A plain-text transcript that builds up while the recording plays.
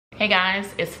Hey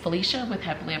guys, it's Felicia with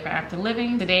Happily EverAfter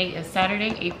Living. Today is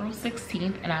Saturday, April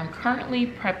 16th, and I'm currently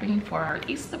prepping for our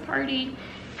Easter party.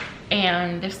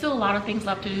 And there's still a lot of things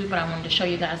left to do, but I wanted to show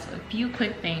you guys a few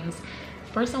quick things.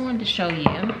 First, I wanted to show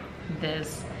you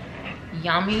this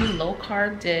yummy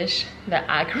low-carb dish that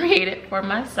I created for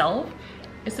myself.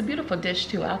 It's a beautiful dish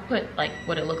too. I'll put like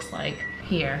what it looks like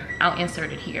here. I'll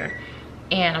insert it here.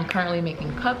 And I'm currently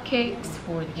making cupcakes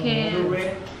for the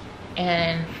kids.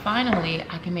 And finally,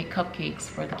 I can make cupcakes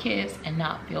for the kids and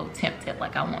not feel tempted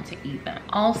like I want to eat them.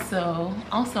 Also,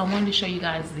 I wanted to show you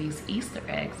guys these Easter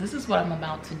eggs. This is what I'm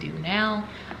about to do now.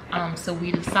 So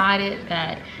we decided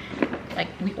that, like,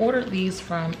 we ordered these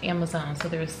from Amazon. So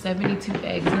there's 72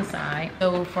 eggs inside.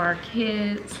 So for our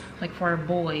kids, like for our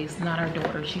boys, not our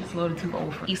daughter, she's a little too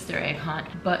old for Easter egg hunt.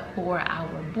 But for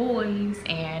our boys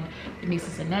and the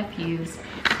nieces and nephews,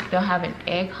 they'll have an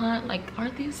egg hunt. Like,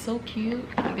 aren't these so cute?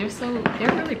 Like,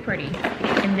 they're really pretty.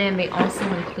 And then they also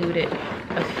included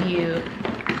a few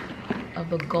of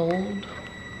the gold.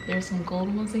 There's some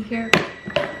gold ones in here.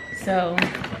 So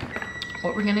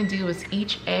what we're gonna do is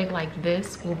each egg like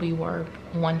this will be worth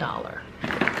 $1.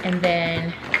 And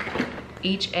then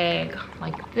each egg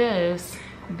like this,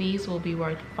 these will be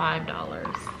worth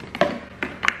 $5.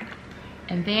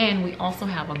 And then we also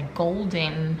have a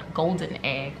golden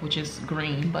egg, which is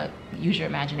green, but use your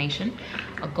imagination.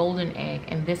 A golden egg,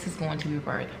 and this is going to be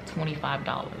worth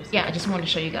 $25. Yeah, I just wanted to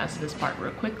show you guys this part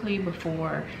real quickly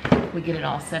before we get it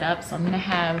all set up. So I'm gonna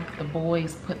have the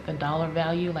boys put the dollar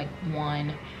value, like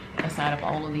one inside of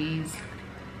all of these.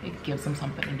 It gives them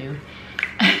something to do.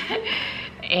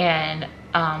 And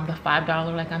the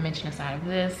 $5, like I mentioned, inside of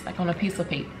this, like on a piece of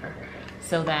paper.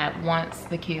 So that once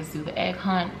the kids do the egg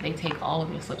hunt, they take all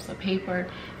of your slips of paper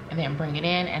and then bring it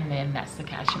in, and then that's the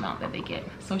cash amount that they get.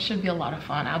 So it should be a lot of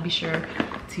fun. I'll be sure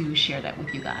to share that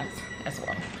with you guys as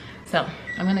well. So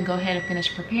I'm gonna go ahead and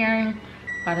finish preparing.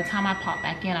 By the time I pop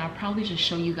back in, I'll probably just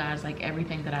show you guys like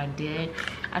everything that I did.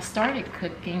 I started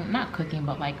cooking, not cooking,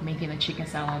 but like making the chicken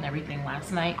salad and everything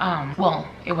last night. Well,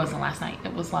 it wasn't last night.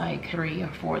 It was like 3 or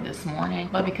 4 this morning.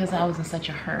 But because I was in such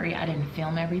a hurry, I didn't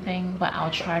film everything. But I'll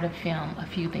try to film a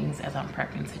few things as I'm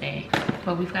prepping today.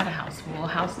 But we've got a house full.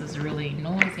 House is really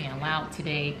noisy and loud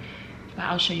today. But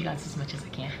I'll show you guys as much as I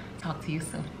can. Talk to you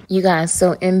soon. You guys,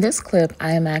 so in this clip,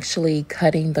 I am actually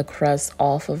cutting the crust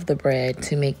off of the bread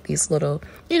to make these little,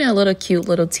 little cute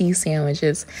little tea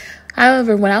sandwiches.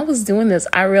 However, when I was doing this,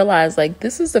 I realized like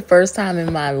this is the first time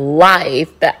in my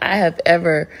life that I have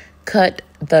ever cut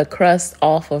the crust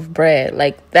off of bread.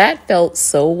 Like, that felt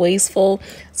so wasteful.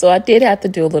 So I did have to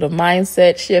do a little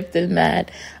mindset shift in that.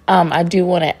 I do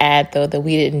want to add though that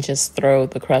we didn't just throw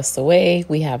the crust away.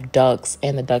 We have ducks,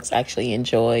 and the ducks actually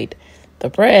enjoyed the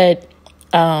bread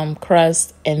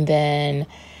crust. And then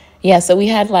so we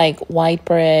had like white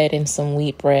bread and some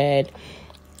wheat bread.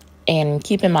 And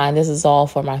keep in mind, this is all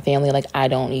for my family. Like, I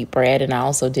don't eat bread, and I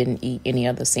also didn't eat any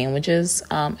other sandwiches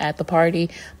at the party.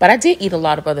 But I did eat a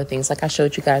lot of other things, like I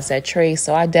showed you guys that tray.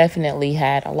 So I definitely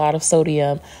had a lot of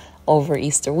sodium over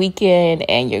Easter weekend,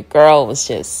 and your girl was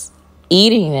just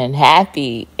eating and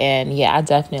happy. And yeah, I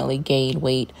definitely gained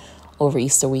weight over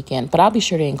Easter weekend. But I'll be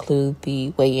sure to include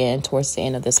the weigh-in towards the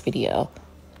end of this video.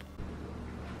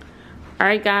 All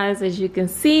right, guys, as you can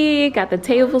see, got the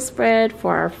table spread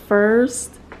for our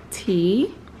first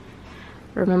tea.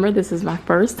 Remember, this is my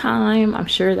first time. I'm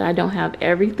sure that I don't have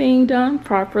everything done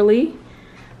properly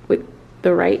with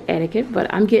the right etiquette,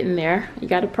 but I'm getting there. You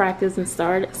got to practice and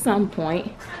start at some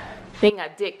point. Thing I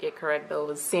did get correct though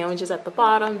was sandwiches at the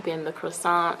bottom, then the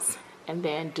croissants, and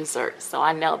then dessert. So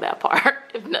I nailed that part,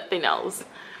 if nothing else.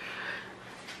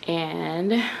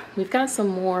 And we've got some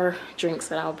more drinks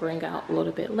that I'll bring out a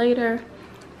little bit later,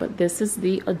 but this is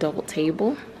the adult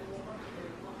table.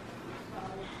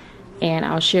 And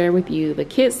I'll share with you the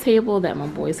kids table that my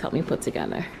boys helped me put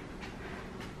together.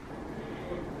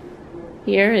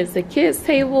 Here is the kids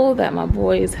table that my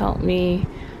boys helped me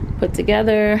put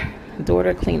together.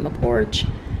 Daughter cleaned the porch.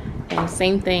 And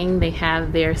same thing, they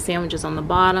have their sandwiches on the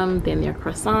bottom, then their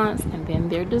croissants, and then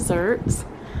their desserts.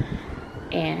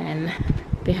 And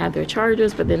they have their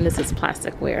chargers, but then this is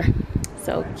plasticware.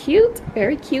 So cute,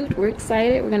 very cute. We're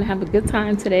excited. We're gonna have a good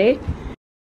time today.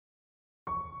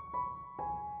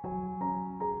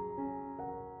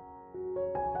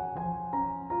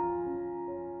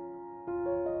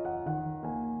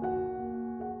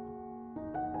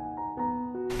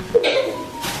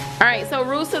 All right, so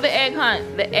rules to the egg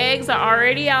hunt. The eggs are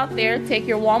already out there. Take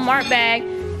your Walmart bag.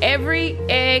 Every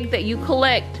egg that you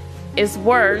collect is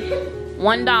worth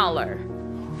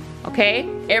 $1. Okay?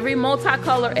 Every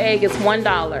multicolor egg is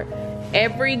 $1.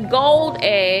 every gold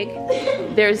egg,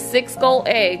 there's 6 gold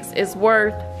eggs, is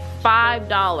worth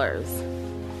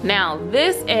 $5. Now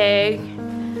this egg,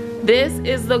 this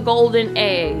is the golden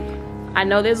egg. I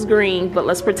know this is green, but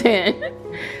let's pretend.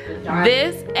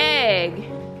 This egg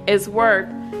is worth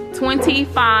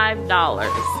 $25.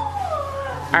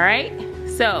 All right,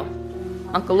 so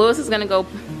Uncle Lewis is gonna go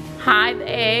hide the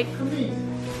egg.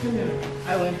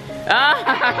 I win. All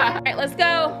right, let's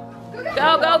go.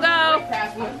 Go, go, go.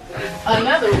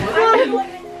 Another one.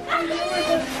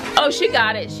 Oh, she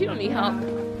got it. She don't need help.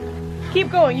 Keep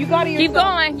going. You got it yourself. Keep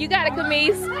going. You got it,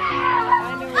 Camise.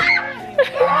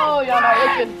 Oh, y'all not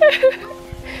looking.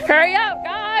 Hurry up,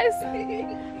 guys.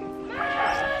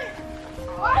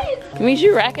 Camise,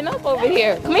 you racking up over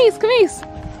here. Camise, Camise,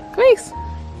 Camise.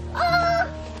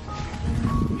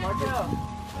 Watch out.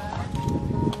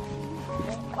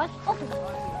 What's open?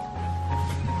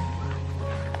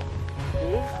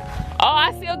 Oh,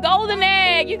 I see a golden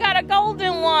egg. You got a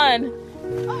golden one.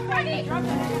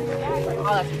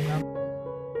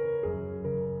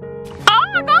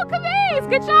 Oh, go Camise.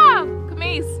 Good job.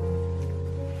 Camise.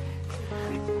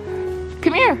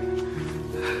 Come here.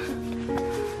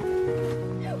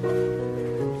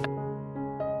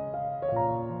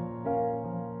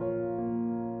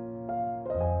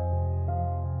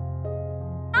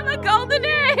 I'm a golden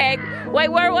egg. Wait,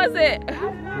 where was it?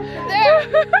 There.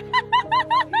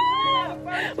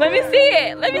 Let me see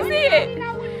it. Let me see it.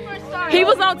 He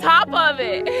was on top of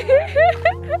it.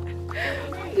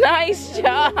 Nice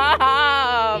job.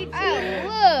 Oh,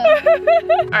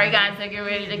 All right, guys, they're getting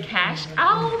ready to cash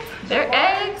out their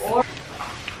eggs.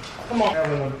 Come on.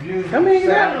 How many you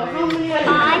got? Oh,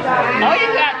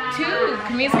 you got 2.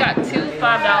 Camise got 2 $5.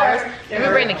 Let me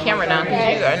bring the camera down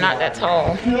because you are not that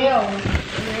tall.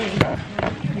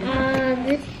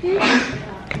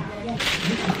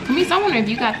 Camise, I wonder if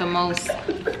you got the most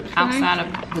outside of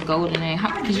the golden egg.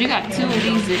 Because you got 2 of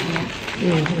these, didn't you?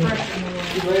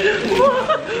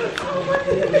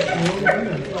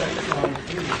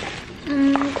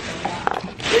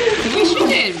 Camise, you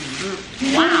did.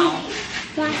 Wow.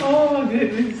 Oh my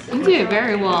goodness. You did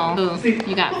very well. So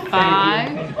you got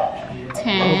 5,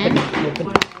 10,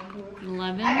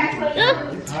 11,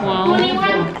 12,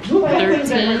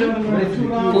 13,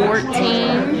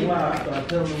 14,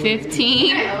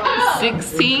 15,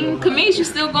 16. Camise, you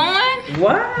still going?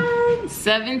 What?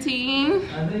 17,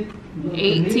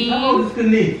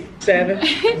 18, 7.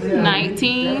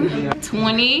 19,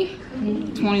 20,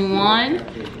 21,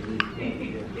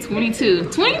 22.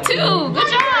 22, good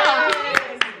job.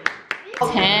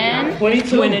 10,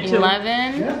 22.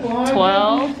 11,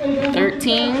 12,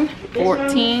 13,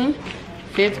 14,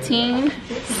 15,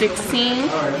 16,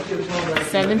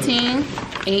 17,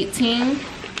 18,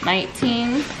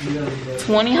 19,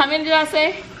 20. How many did I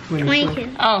say? 22.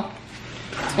 Oh,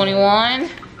 21,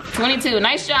 22.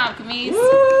 Nice job, Camise.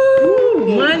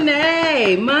 Woo!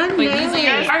 Money! Money! Wait, these are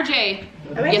yours. RJ.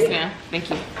 Yes, ma'am. Thank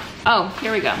you. Oh,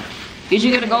 here we go. Did you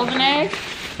get a golden egg?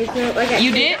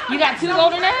 You did? You got 2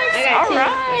 golden eggs? I got 2. All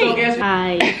right.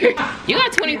 Hi. You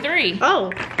got 23.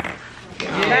 Oh.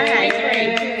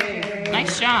 23.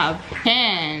 Nice job.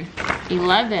 10,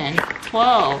 11,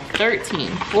 12, 13,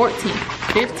 14,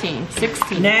 15,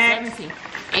 16, Next. 17,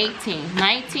 18,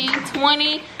 19,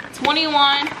 20,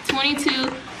 21,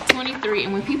 22, 23.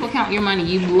 And when people count your money,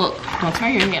 you look. Don't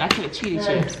turn your head. I could have cheated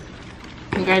you.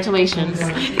 Congratulations.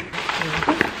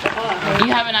 You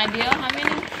have an idea how many?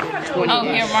 Oh,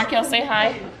 here, Markel, say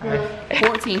hi.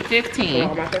 14, 15,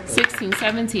 16,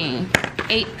 17,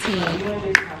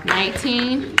 18,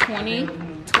 19, 20,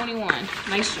 21.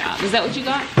 Nice job. Is that what you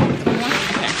got? 21?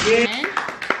 Okay.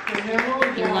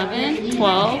 10, 11,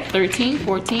 12, 13,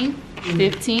 14,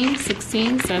 15,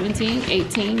 16, 17,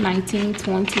 18, 19,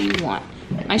 21.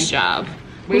 Nice job.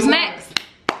 Who's next?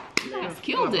 You guys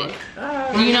killed it.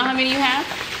 Do you know how many you have?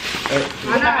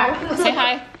 Say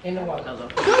hi.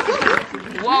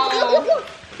 Whoa.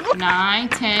 9,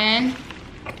 10,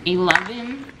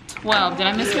 11, 12. Did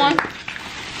I miss one?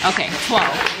 Okay,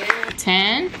 12.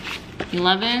 10,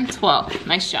 11, 12.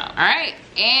 Nice job. All right.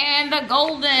 And the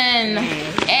golden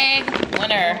egg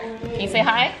winner. Can you say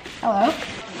hi? Hello.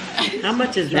 How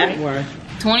much is that worth?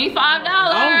 $25. Oh,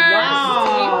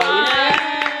 wow.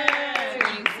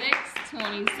 25, 26,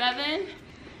 27,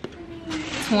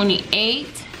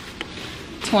 28,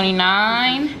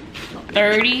 29,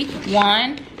 30,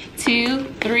 1, 2,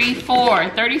 3, 4.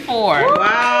 34.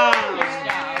 Wow.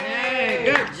 Hey,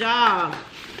 good job.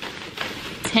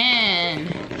 10,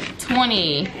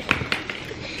 20,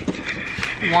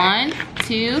 1,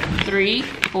 2, 3,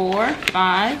 4,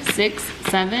 5, 6,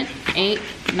 7, 8,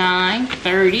 9,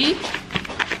 30,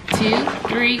 2, 2,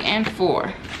 3, and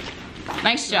 4.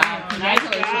 Nice job.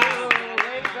 Congratulations.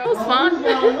 It was fun.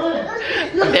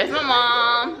 There's my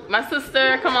mom, my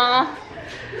sister, come on.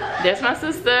 There's my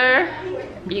sister.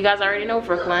 You guys already know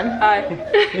Brooklyn. Hi.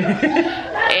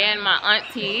 And my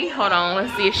auntie. Hold on,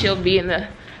 let's see if she'll be in the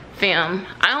film.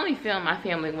 I only film my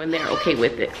family when they're okay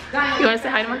with it. You wanna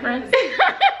say hi to my friends?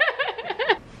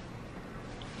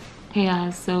 Hey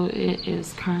guys, so it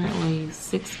is currently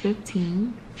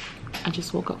 6:15. I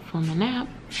just woke up from a nap.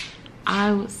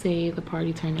 I would say the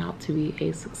party turned out to be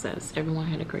a success. Everyone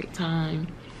had a great time.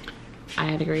 I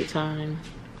had a great time.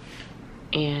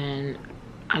 And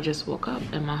I just woke up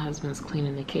and my husband's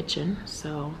cleaning the kitchen.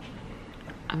 So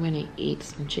I'm gonna eat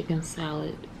some chicken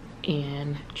salad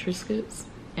and Triscuits.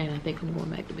 And I think I'm going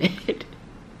back to bed.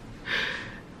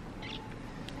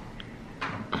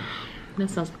 That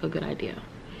sounds like a good idea.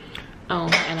 Oh,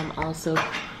 and I'm also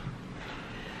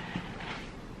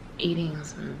eating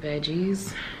some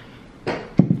veggies. But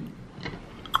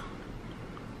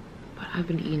I've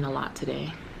been eating a lot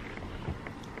today.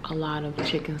 A lot of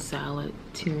chicken salad,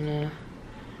 tuna,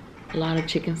 a lot of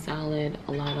chicken salad,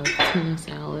 a lot of tuna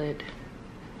salad.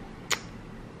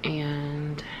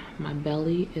 And my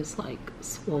belly is like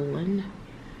swollen,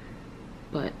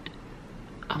 but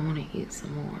I want to eat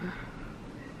some more.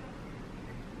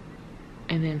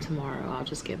 And then tomorrow I'll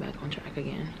just get back on track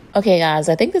again. Okay guys,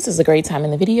 I think this is a great time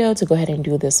in the video to go ahead and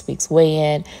do this week's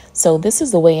weigh-in. So this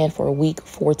is the weigh-in for week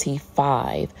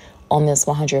 45 on this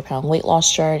 100-pound weight loss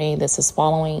journey. This is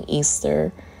following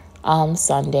Easter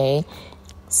Sunday.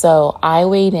 So I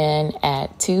weighed in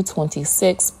at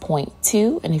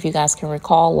 226.2. And if you guys can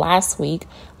recall, last week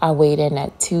I weighed in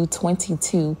at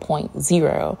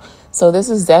 222.0. So this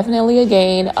is definitely a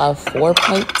gain of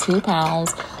 4.2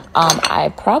 pounds. I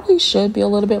probably should be a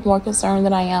little bit more concerned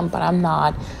than I am, but I'm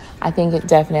not. I think it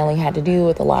definitely had to do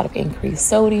with a lot of increased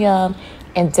sodium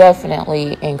and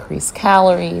definitely increased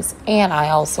calories. And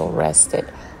I also rested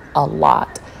a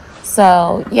lot.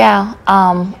 So yeah,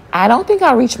 I don't think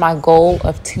I'll reach my goal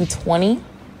of 220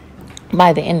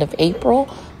 by the end of April,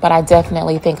 but I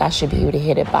definitely think I should be able to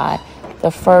hit it by the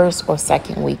first or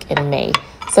second week in May.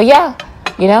 So yeah,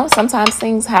 you know, sometimes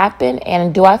things happen.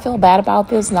 And do I feel bad about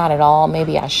this? Not at all.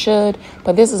 Maybe I should,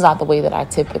 but this is not the way that I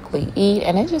typically eat.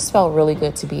 And it just felt really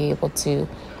good to be able to,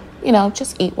 you know,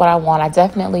 just eat what I want. I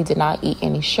definitely did not eat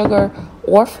any sugar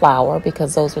or flour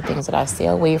because those are things that I stay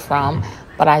away from.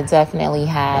 But I definitely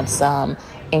had some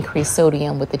increased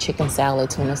sodium with the chicken salad,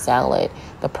 tuna salad,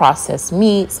 the processed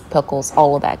meats, pickles,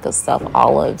 all of that good stuff,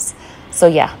 olives. So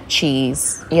yeah,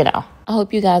 cheese, you know. I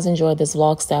hope you guys enjoyed this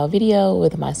vlog style video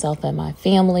with myself and my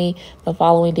family. The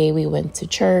following day we went to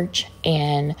church,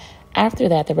 and after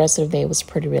that the rest of the day was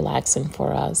pretty relaxing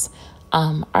for us.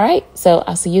 All right, so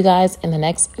I'll see you guys in the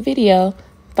next video.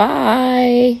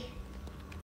 Bye.